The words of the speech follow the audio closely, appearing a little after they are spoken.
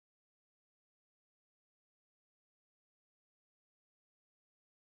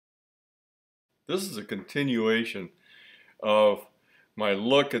This is a continuation of my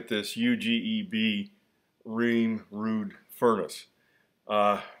look at this UGEB Ream Rude furnace.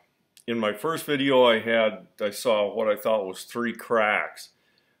 In my first video I saw what I thought was 3 cracks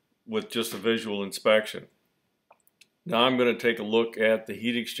with just a visual inspection. Now I'm going to take a look at the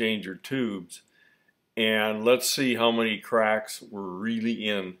heat exchanger tubes and let's see how many cracks were really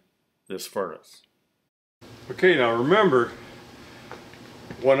in this furnace. Okay, now remember,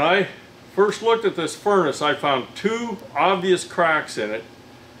 when I first looked at this furnace, I found 2 obvious cracks in it,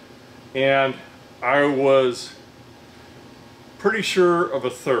 and I was pretty sure of a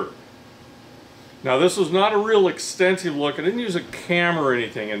 3rd. Now this was not a real extensive look. I didn't use a camera or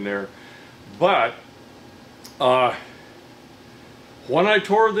anything in there, but when I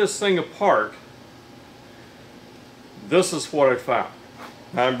tore this thing apart, this is what I found.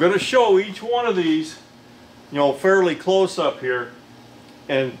 Now I'm going to show each one of these, fairly close up here,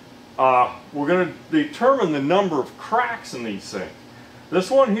 and we're going to determine the number of cracks in these things.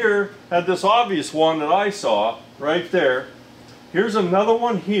 This one here had this obvious one that I saw right there. Here's another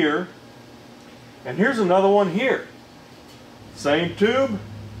one here, and here's another one here. Same tube,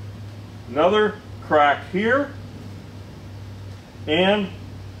 another crack here, and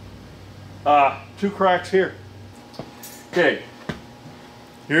 2 cracks here. Okay,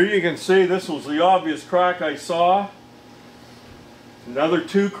 here you can see this was the obvious crack I saw. Another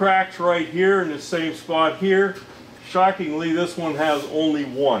 2 cracks right here in the same spot here. Shockingly, this one has only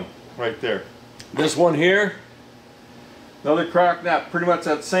 1 right there. This one here, another crack, pretty much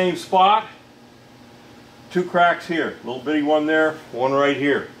that same spot. 2 cracks here, little bitty one there, 1 right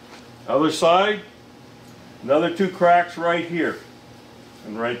here. Other side, another 2 cracks right here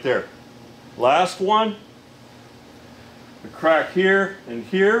and right there. Last one, a crack here, and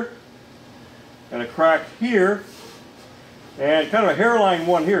a crack here, and kind of a hairline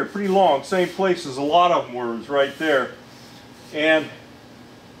one here, pretty long, same place as a lot of them were, was right there, and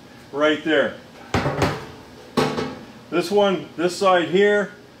right there. This one, this side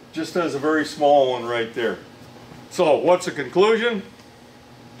here, just has a very small one right there. So what's the conclusion?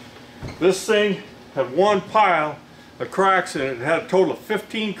 This thing had 1 pile of cracks in it. It had a total of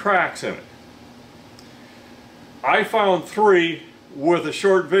 15 cracks in it. I found 3 with a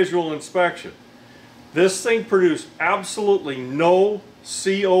short visual inspection. This thing produced absolutely no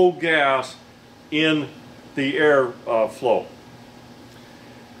CO gas in the air flow.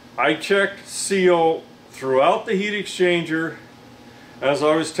 I checked CO throughout the heat exchanger as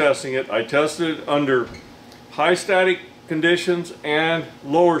I was testing it. I tested it under high static conditions and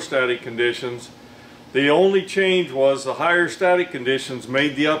lower static conditions. The only change was the higher static conditions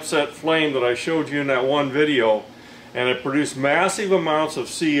made the upset flame that I showed you in that one video, and it produced massive amounts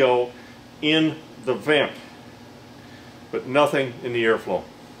of CO in the vent, but nothing in the airflow.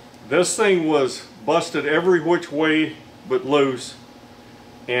 This thing was busted every which way but loose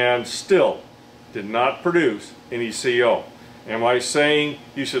and still did not produce any CO. Am I saying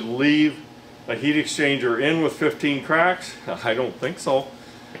you should leave a heat exchanger in with 15 cracks? I don't think so.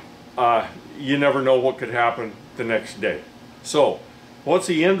 You never know what could happen the next day. So, what's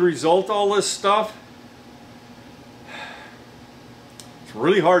the end result of all this stuff? It's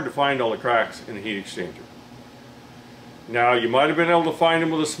really hard to find all the cracks in a heat exchanger. Now, you might have been able to find them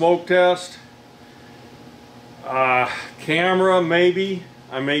with a smoke test. Camera, maybe.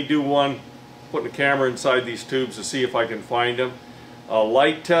 I may do one, putting a camera inside these tubes to see if I can find them. A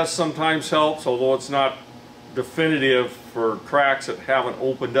light test sometimes helps, although it's not definitive for cracks that haven't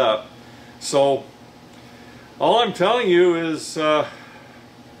opened up. So, all I'm telling you is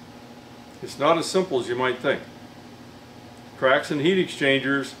it's not as simple as you might think. Cracks in heat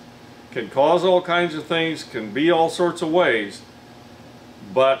exchangers can cause all kinds of things, can be all sorts of ways,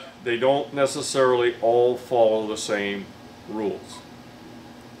 but they don't necessarily all follow the same rules.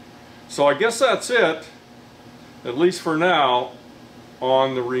 So I guess that's it, at least for now,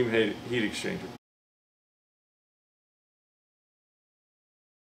 on the Ream heat exchanger.